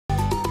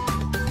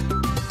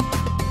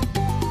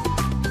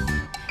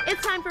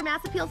for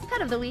Mass Appeal's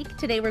Pet of the Week.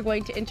 Today we're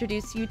going to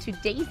introduce you to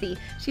Daisy.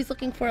 She's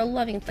looking for a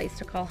loving place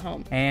to call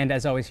home. And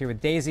as always here with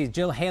Daisy,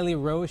 Jill Haley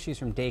Rose. She's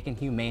from Dakin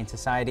Humane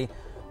Society.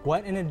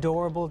 What an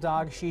adorable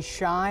dog. She's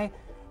shy,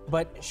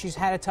 but she's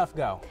had a tough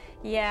go.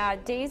 Yeah,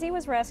 Daisy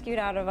was rescued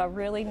out of a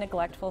really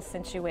neglectful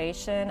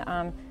situation.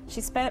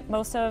 She spent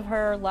most of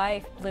her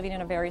life living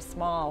in a very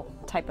small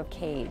type of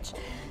cage.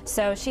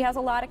 So she has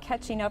a lot of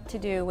catching up to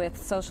do with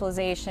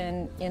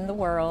socialization in the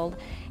world,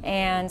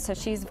 and so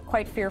she's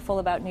quite fearful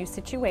about new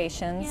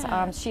situations.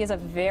 Yeah. She is a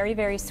very,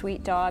 very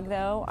sweet dog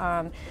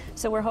though,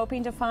 so we're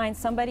hoping to find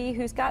somebody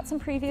who's got some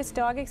previous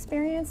dog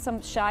experience,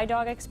 some shy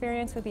dog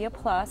experience would be a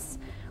plus,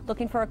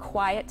 looking for a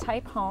quiet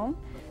type home.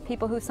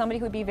 Somebody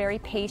who would be very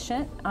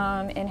patient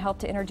and help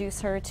to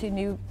introduce her to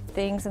new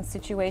things and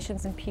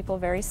situations and people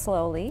very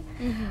slowly.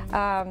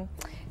 Mm-hmm.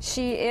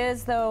 She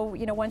is, though,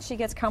 you know, once she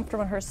gets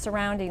comfortable in her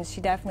surroundings,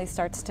 she definitely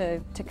starts to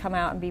come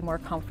out and be more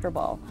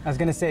comfortable. I was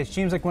going to say, she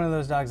seems like one of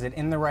those dogs that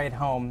in the right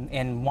home,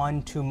 in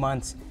 1-2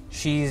 months,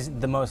 she's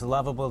the most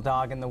lovable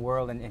dog in the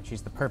world, and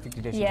she's the perfect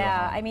addition to a home.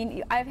 Yeah, I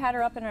mean, I've had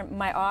her up in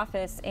my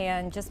office,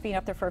 and just being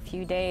up there for a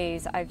few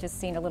days, I've just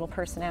seen a little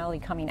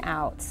personality coming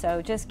out.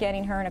 So just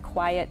getting her in a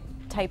quiet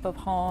type of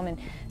home and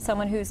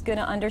someone who's going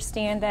to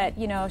understand that,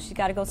 you know, she's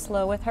got to go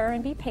slow with her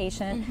and be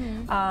patient.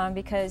 Mm-hmm.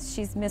 Because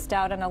she's missed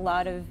out on a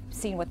lot of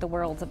seeing what the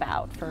world's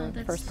about for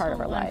the first part of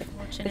her life.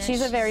 But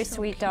she's a very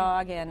sweet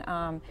dog,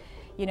 and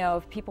you know,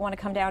 if people want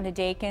to come down to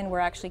Dakin, we're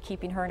actually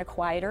keeping her in a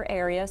quieter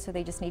area, so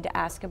they just need to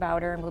ask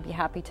about her, and we'll be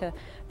happy to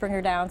bring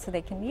her down so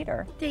they can meet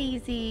her.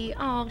 Daisy,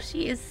 oh,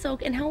 she is so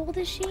good. And how old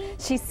is she?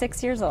 She's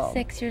 6 years old.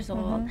 6 years old.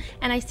 Mm-hmm.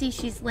 And I see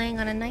she's laying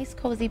on a nice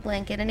cozy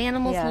blanket, and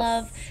animals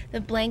love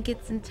the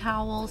blankets and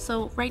towels.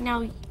 So right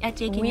now at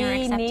Dakin, you're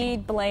accepting. We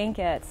need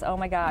blankets. Oh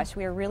my gosh,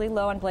 we are really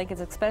low on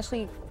blankets,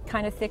 especially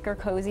kind of thicker,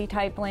 cozy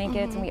type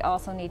blankets, and we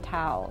also need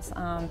towels.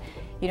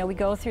 You know, we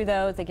go through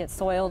those, they get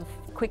soiled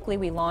quickly,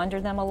 we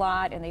launder them a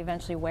lot, and they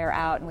eventually wear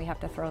out, and we have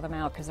to throw them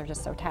out because they're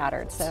just so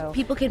tattered. So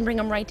people can bring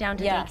them right down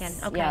to Dakin.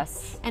 Okay.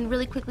 Yes. And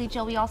really quickly,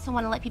 Jill, we also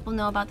want to let people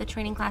know about the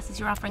training classes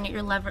you're offering at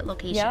your Leverett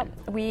location. Yep,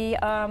 we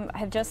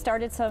have just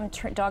started some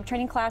dog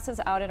training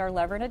classes out at our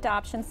Leverett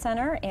Adoption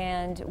Center,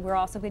 and we're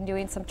also been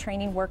doing some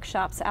training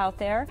workshops out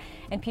there,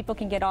 and people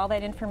can get all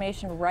that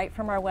information right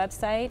from our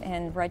website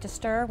and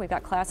register. We've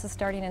got classes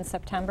starting in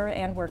September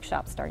and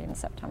workshops starting in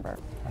September.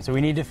 So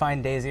we need to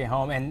find Daisy a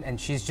home,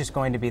 and she's just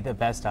going to be the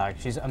best dog.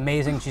 She's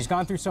amazing. She's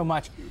gone through so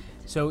much,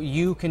 so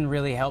you can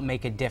really help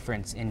make a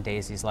difference in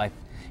Daisy's life.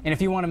 And if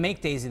you want to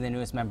make Daisy the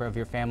newest member of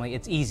your family,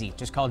 it's easy.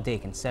 Just call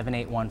Dakin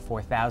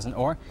 781-4000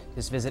 or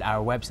just visit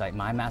our website,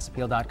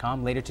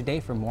 mymassappeal.com, later today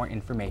for more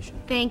information.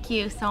 Thank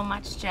you so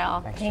much,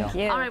 Jill. Thanks, Thank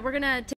Jill. you. All right, we're going to